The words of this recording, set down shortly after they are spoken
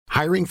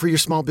Hiring for your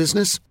small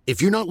business?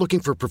 If you're not looking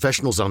for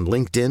professionals on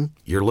LinkedIn,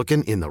 you're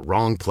looking in the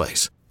wrong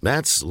place.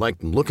 That's like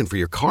looking for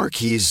your car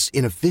keys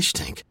in a fish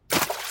tank.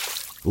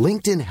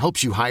 LinkedIn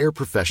helps you hire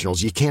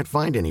professionals you can't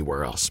find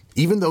anywhere else,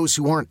 even those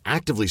who aren't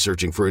actively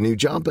searching for a new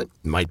job but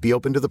might be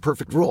open to the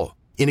perfect role.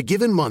 In a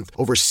given month,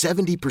 over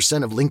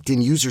 70% of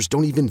LinkedIn users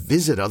don't even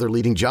visit other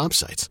leading job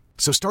sites.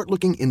 So start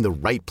looking in the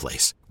right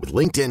place. With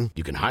LinkedIn,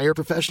 you can hire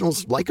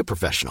professionals like a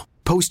professional.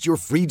 Post your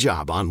free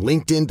job on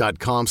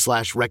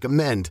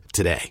linkedin.com/recommend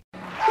today.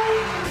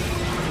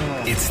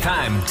 It's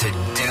time to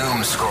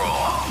doom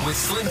scroll with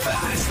Slim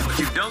Fast. What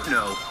you don't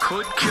know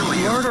could kill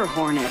you. Murder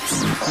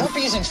hornets.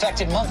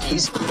 Herpes-infected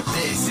monkeys.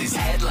 This is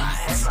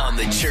Headlines on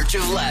the Church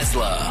of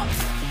Laszlo.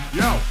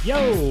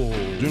 Yo!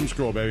 Doom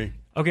scroll, baby.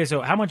 Okay,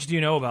 so how much do you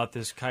know about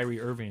this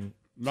Kyrie Irving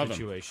Nothing.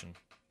 situation?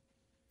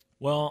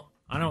 Well,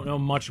 I don't know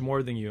much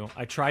more than you.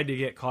 I tried to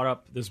get caught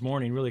up this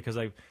morning, really, because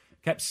I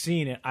kept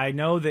seeing it. I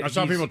know that I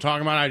saw people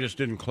talking about it. I just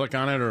didn't click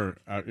on it or,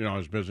 I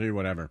was busy,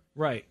 whatever.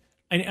 Right.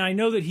 And I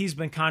know that he's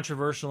been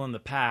controversial in the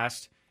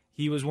past.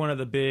 He was one of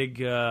the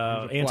big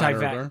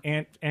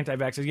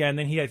anti-vaxxers. Yeah, and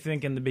then he, I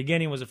think, in the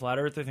beginning was a flat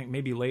earther. I think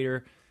maybe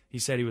later he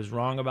said he was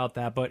wrong about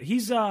that. But he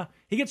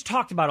gets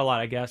talked about a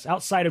lot, I guess,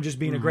 outside of just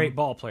being a great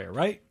ball player,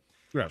 right?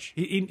 Yes.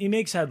 He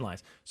makes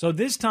headlines. So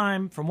this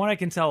time, from what I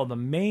can tell, the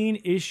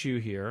main issue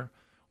here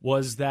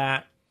was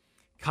that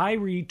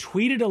Kyrie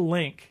tweeted a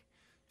link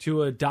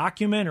to a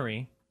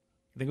documentary,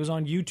 I think it was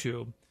on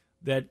YouTube,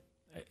 that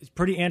is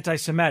pretty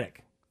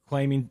anti-Semitic,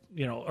 claiming,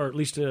 or at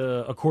least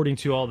according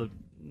to all the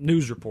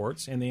news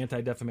reports and the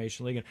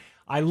Anti-Defamation League. And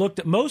I looked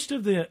at most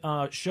of the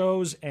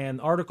shows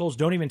and articles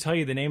don't even tell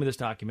you the name of this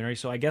documentary,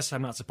 so I guess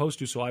I'm not supposed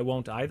to, so I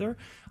won't either.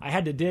 I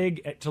had to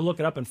dig to look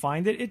it up and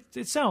find it.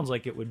 It sounds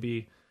like it would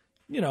be,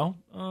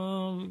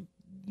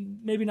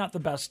 maybe not the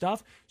best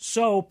stuff.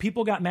 So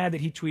people got mad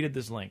that he tweeted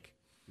this link.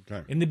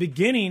 Okay. In the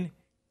beginning,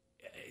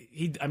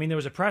 there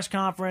was a press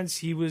conference.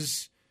 He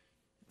was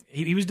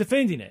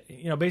defending it,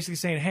 basically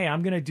saying, hey,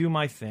 I'm going to do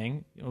my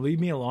thing. Leave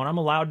me alone. I'm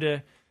allowed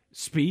to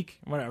speak,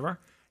 whatever.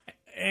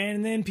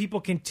 And then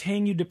people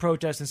continued to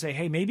protest and say,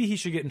 hey, maybe he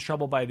should get in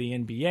trouble by the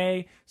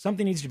NBA.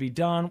 Something needs to be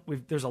done.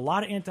 There's a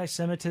lot of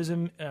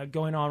anti-Semitism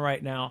going on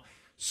right now.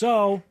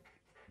 So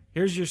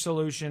here's your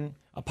solution.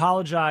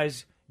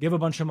 Apologize. Give a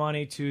bunch of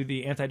money to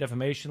the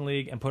Anti-Defamation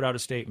League and put out a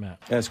statement.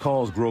 As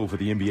calls grow for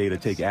the NBA to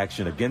take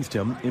action against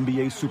him,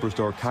 NBA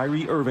superstar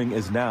Kyrie Irving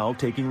is now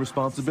taking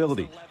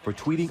responsibility for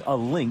tweeting a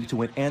link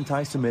to an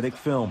anti-Semitic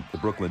film. The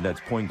Brooklyn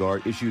Nets point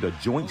guard issued a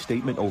joint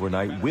statement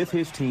overnight with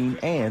his team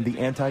and the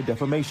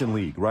Anti-Defamation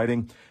League,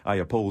 writing, I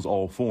oppose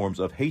all forms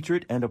of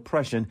hatred and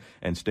oppression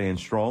and stand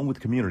strong with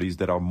communities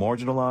that are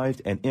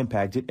marginalized and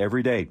impacted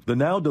every day. The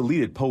now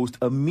deleted post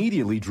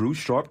immediately drew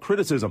sharp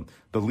criticism.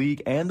 The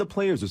league and the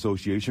Players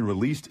Association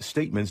released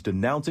statements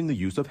denouncing the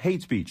use of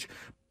hate speech.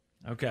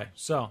 Okay,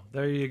 so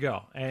there you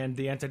go. And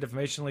the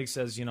Anti-Defamation League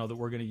says, that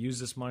we're going to use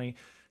this money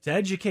to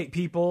educate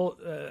people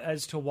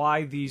as to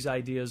why these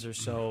ideas are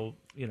so,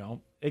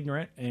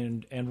 ignorant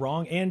and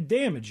wrong and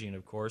damaging,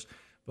 of course.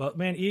 But,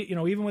 man,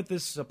 even with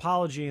this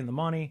apology and the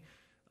money,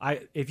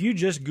 if you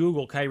just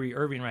Google Kyrie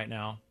Irving right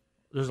now,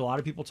 there's a lot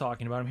of people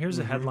talking about him. Here's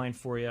a headline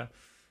for you.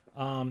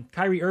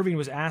 Kyrie Irving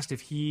was asked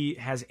if he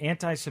has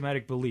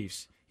anti-Semitic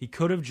beliefs. He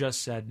could have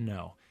just said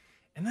no.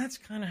 And that's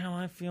kind of how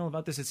I feel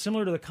about this. It's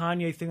similar to the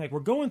Kanye thing. Like, we're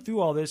going through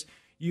all this.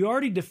 You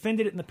already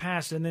defended it in the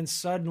past, and then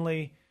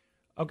suddenly,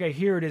 okay,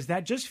 here it is.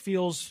 That just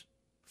feels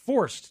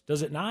forced,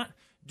 does it not?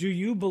 Do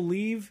you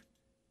believe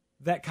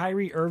that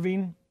Kyrie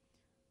Irving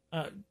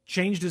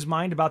changed his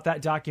mind about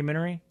that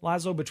documentary,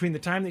 Laszlo, between the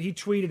time that he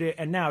tweeted it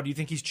and now? Do you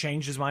think he's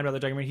changed his mind about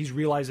the documentary? He's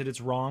realized that it's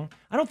wrong?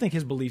 I don't think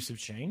his beliefs have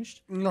changed.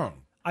 No.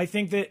 I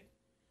think that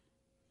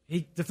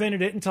he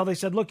defended it until they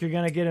said, look, you're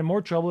going to get in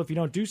more trouble if you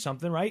don't do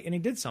something, right? And he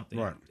did something.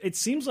 Right. It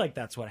seems like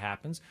that's what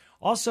happens.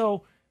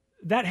 Also,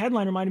 that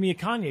headline reminded me of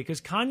Kanye,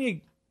 because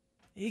Kanye,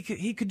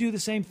 he could do the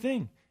same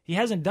thing. He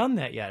hasn't done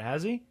that yet,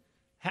 has he?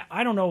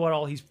 I don't know what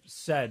all he's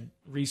said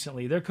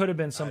recently. There could have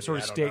been some sort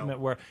of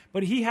statement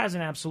but he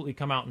hasn't absolutely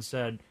come out and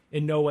said,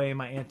 in no way am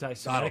I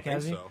anti-Semitic,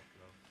 has he? So.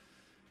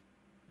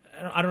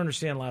 I don't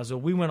understand, Laszlo.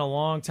 We went a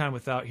long time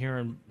without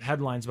hearing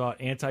headlines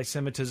about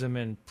anti-Semitism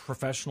in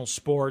professional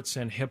sports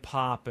and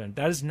hip-hop, and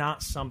that is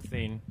not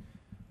something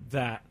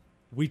that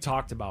we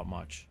talked about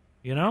much.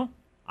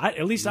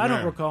 At least I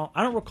don't recall.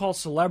 I don't recall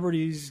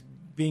celebrities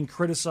being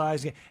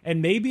criticized,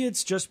 and maybe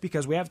it's just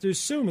because we have to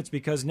assume it's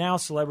because now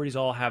celebrities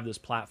all have this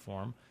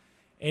platform,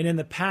 and in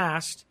the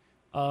past,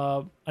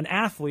 an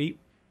athlete.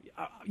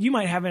 You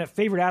might have a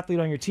favorite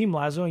athlete on your team,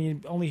 Laszlo, and you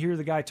only hear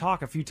the guy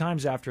talk a few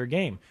times after a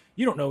game.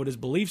 You don't know what his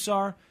beliefs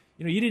are.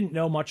 You didn't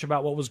know much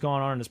about what was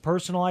going on in his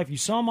personal life. You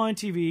saw him on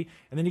TV,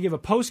 and then you give a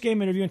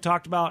post-game interview and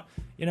talked about,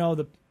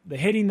 the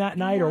hitting that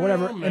night or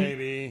whatever.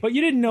 Maybe. But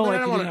you didn't know. I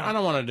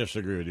don't want to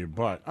disagree with you,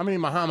 but,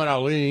 Muhammad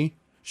Ali.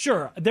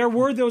 Sure, there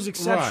were those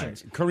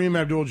exceptions. Right. Kareem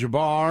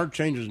Abdul-Jabbar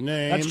changed his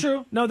name. That's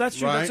true. No, that's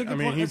true. Right? That's a good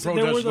point. He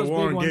protested the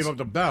war and gave up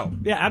the belt.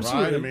 Yeah,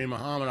 absolutely. Right?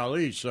 Muhammad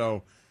Ali.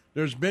 So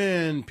there's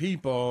been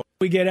people.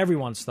 We get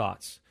everyone's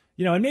thoughts.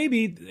 And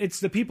maybe it's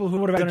the people who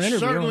would have done an It's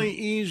interview. certainly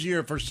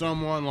easier for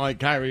someone like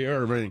Kyrie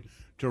Irving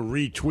to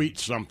retweet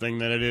something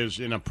than it is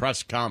in a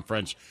press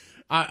conference.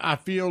 I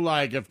feel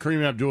like if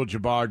Kareem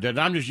Abdul-Jabbar did,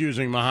 I'm just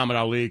using Muhammad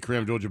Ali,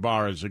 Kareem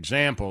Abdul-Jabbar as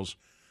examples,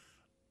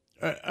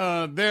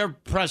 their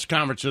press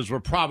conferences were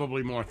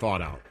probably more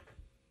thought out.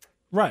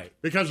 Right.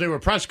 Because they were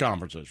press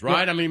conferences,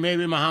 right? Yeah. I mean,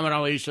 maybe Muhammad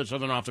Ali said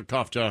something off the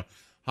cuff to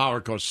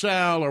Howard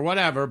Cosell or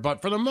whatever,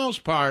 but for the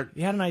most part,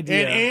 you had an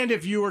idea. And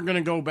if you were going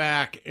to go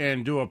back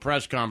and do a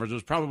press conference, it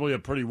was probably a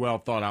pretty well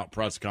thought out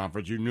press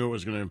conference. You knew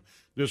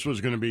this was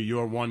going to be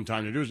your one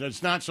time to do it.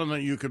 It's not something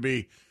that you could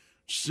be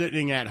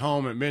sitting at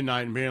home at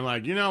midnight and being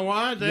like, you know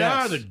what? They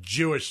are the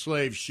Jewish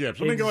slave ships.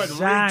 Let me go ahead and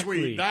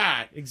retweet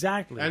that.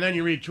 Exactly. And then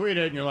you retweet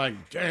it and you're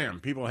like, damn,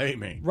 people hate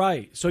me.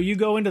 Right. So you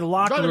go into the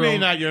locker room.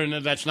 Doesn't mean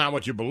that that's not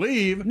what you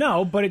believe.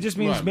 No, but it just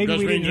means maybe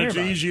we didn't hear about it.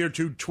 It's easier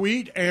to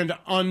tweet and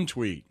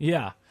untweet.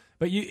 Yeah.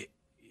 But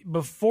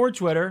before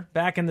Twitter,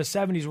 back in the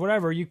 70s,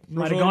 whatever, you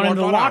might have gone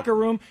into the locker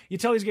room. You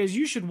tell these guys,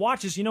 you should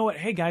watch this. You know what?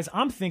 Hey, guys,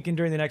 I'm thinking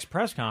during the next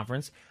press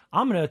conference,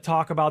 I'm going to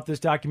talk about this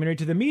documentary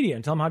to the media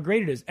and tell them how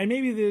great it is. And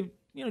maybe the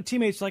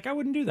teammates like, I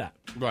wouldn't do that.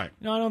 Right.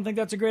 I don't think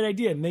that's a great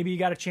idea. Maybe you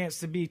got a chance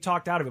to be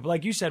talked out of it. But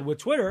like you said, with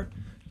Twitter,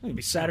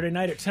 maybe Saturday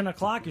night at 10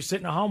 o'clock, you're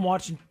sitting at home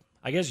watching,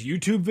 I guess,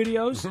 YouTube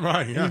videos.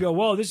 Right, yeah. And you go,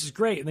 whoa, this is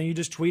great. And then you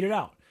just tweet it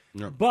out.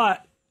 Yep.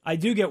 But I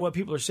do get what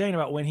people are saying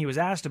about when he was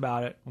asked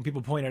about it, when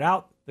people pointed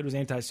out that it was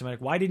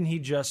anti-Semitic. Why didn't he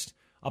just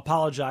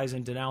apologize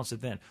and denounce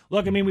it then?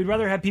 Look, I mean, we'd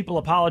rather have people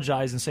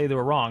apologize and say they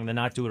were wrong than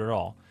not do it at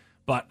all.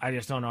 But I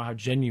just don't know how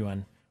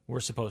genuine we're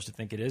supposed to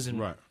think it is.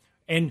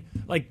 And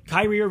like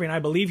Kyrie Irving, I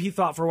believe he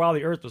thought for a while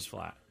the earth was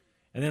flat.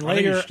 And then later,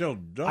 I think he still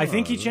does. I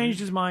think he changed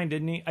his mind,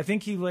 didn't he? I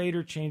think he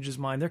later changed his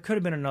mind. There could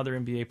have been another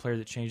NBA player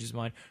that changed his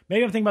mind.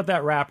 Maybe I'm thinking about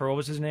that rapper. What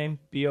was his name?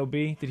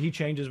 B.O.B. Did he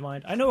change his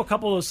mind? I know a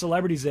couple of those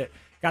celebrities that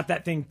got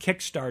that thing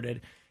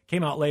kick-started,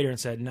 came out later and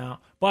said no.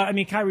 But, I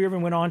mean, Kyrie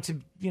Irving went on to,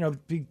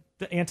 be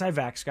the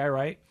anti-vax guy,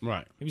 right?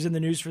 Right. He was in the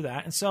news for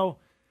that. And so,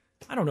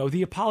 I don't know,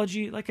 the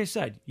apology, like I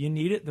said, you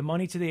need it. The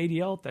money to the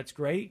ADL, that's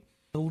great.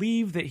 I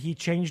believe that he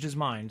changed his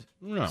mind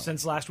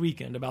since last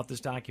weekend about this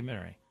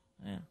documentary.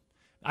 Yeah.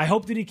 I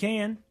hope that he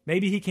can.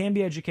 Maybe he can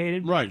be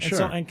educated. Right, sure.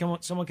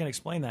 Someone can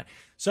explain that.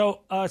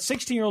 So, a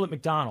 16-year-old at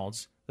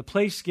McDonald's, the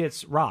place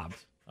gets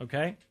robbed,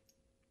 okay?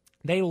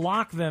 They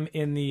lock them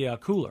in the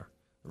cooler.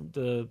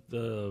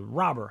 The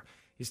robber.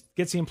 He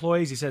gets the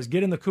employees. He says,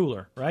 get in the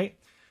cooler, right?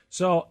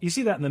 So, you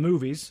see that in the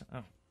movies.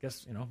 I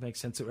guess,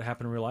 makes sense it would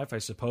happen in real life, I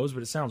suppose,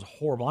 but it sounds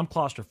horrible. I'm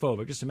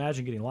claustrophobic. Just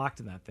imagine getting locked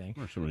in that thing.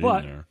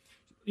 But, in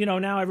there.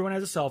 Now everyone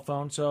has a cell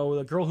phone. So,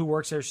 the girl who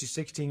works there, she's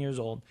 16 years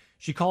old.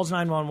 She calls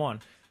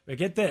 911. But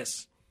get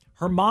this.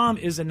 Her mom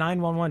is a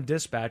 911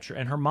 dispatcher,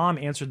 and her mom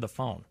answered the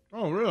phone.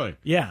 Oh, really?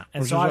 Yeah.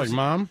 And so she's like,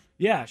 Mom?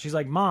 Yeah. She's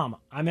like, Mom,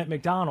 I'm at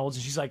McDonald's.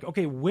 And she's like,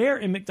 okay, where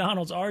in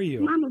McDonald's are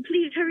you? Mama,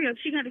 please hurry up.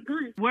 She got a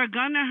gun. We're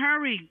gonna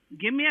hurry.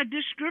 Give me a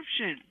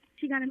description.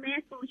 She got a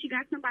mask on. She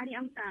got somebody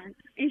outside.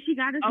 And she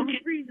got us in the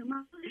freezer,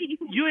 Mama.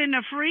 You in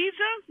the freezer?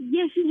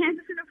 Yes, she has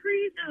us in the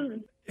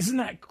freezer. Isn't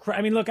that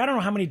I mean, look, I don't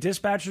know how many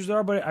dispatchers there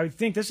are, but I would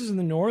think this is in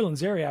the New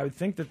Orleans area. I would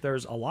think that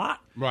there's a lot.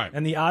 Right.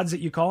 And the odds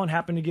that you call and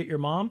happen to get your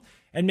mom,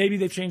 and maybe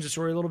they've changed the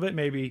story a little bit.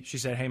 Maybe she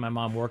said, hey, my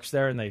mom works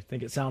there, and they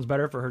think it sounds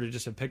better for her to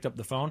just have picked up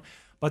the phone.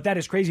 But that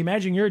is crazy.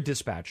 Imagine you're a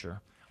dispatcher.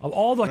 Of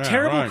all the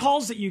terrible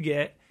calls that you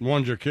get.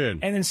 One's your kid.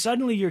 And then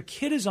suddenly your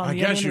kid is on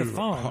the other end of the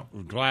phone.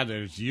 I'm glad that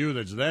it's you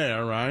that's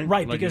there, right?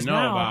 Right, like because you know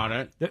now about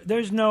it.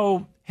 There's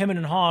no hemming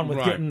and hawing with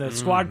Right. getting the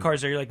squad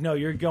cars there. You're like, no,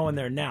 you're going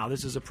there now.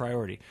 This is a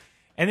priority.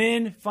 And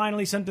then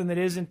finally, something that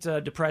isn't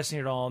depressing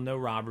at all, no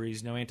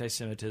robberies, no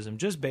anti-Semitism,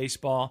 just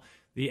baseball.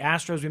 The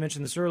Astros, we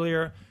mentioned this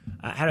earlier,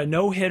 had a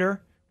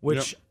no-hitter,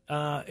 which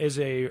is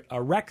a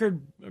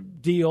record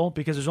deal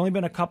because there's only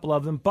been a couple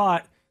of them,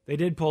 but they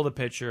did pull the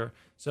pitcher,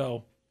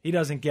 so he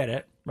doesn't get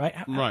it, right?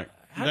 Right.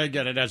 They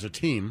get it as a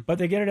team. But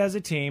they get it as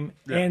a team,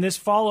 Yeah. and this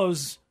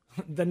follows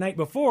the night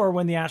before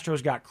when the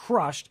Astros got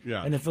crushed,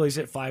 Yeah. and the Phillies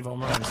hit 5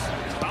 home runs.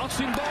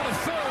 Bouncing ball to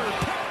third,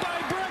 caught by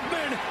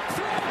Bregman,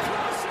 throw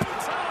across in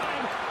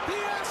time.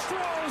 The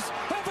Astros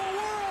have a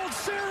World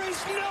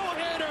Series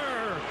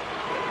no-hitter.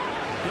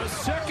 The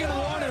second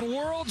one in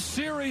World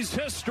Series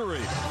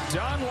history.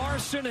 Don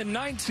Larson in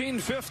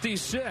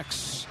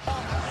 1956,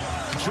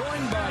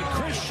 joined by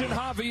Christian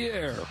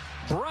Javier,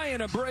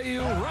 Brian Abreu,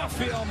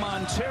 Rafael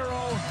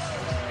Montero,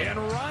 and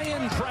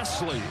Ryan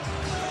Presley.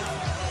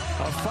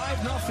 A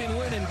 5-0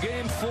 win in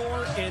Game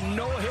 4 in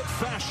no-hit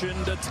fashion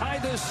to tie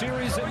this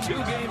series at 2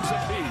 games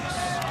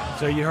apiece.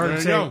 So you heard There him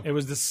you say go. it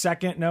was the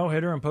second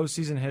no-hitter in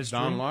postseason history.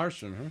 Don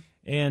Larson, huh?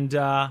 And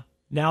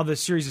now the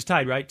series is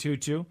tied, right?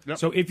 2-2. Yep.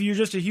 So if you're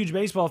just a huge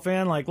baseball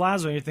fan like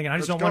Laszlo, and you're thinking, I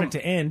just Let's don't want go.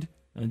 it to end,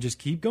 and just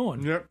keep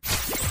going. Yep.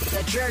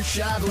 The Church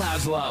of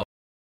Laszlo.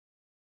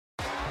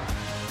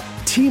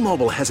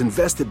 T-Mobile has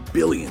invested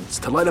billions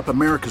to light up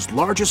America's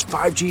largest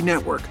 5G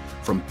network,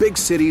 from big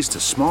cities to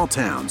small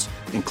towns,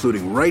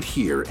 including right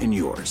here in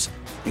yours.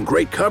 And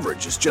great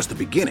coverage is just the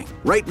beginning.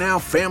 Right now,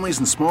 families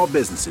and small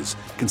businesses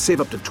can save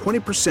up to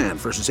 20%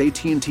 versus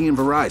AT&T and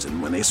Verizon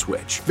when they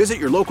switch. Visit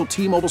your local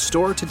T-Mobile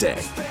store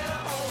today.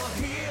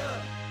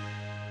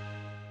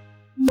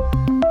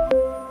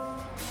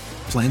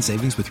 Plan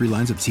savings with 3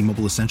 lines of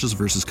T-Mobile Essentials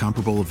versus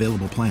comparable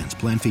available plans.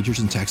 Plan features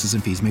and taxes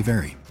and fees may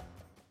vary.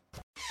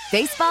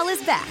 Baseball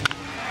is back,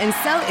 and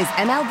so is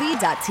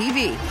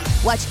MLB.tv.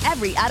 Watch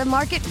every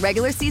out-of-market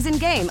regular season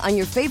game on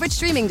your favorite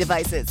streaming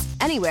devices,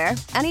 anywhere,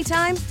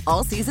 anytime,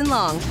 all season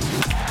long.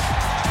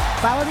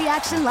 Follow the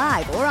action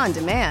live or on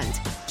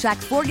demand. Track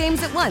 4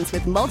 games at once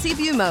with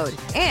multi-view mode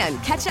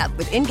and catch up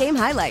with in-game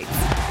highlights.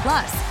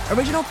 Plus,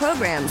 original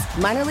programs,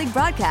 minor league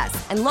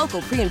broadcasts, and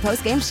local pre- and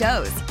post-game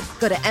shows.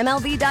 Go to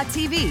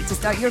MLB.tv to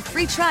start your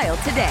free trial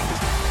today.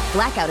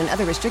 Blackout and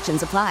other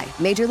restrictions apply.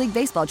 Major League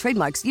Baseball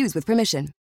trademarks used with permission.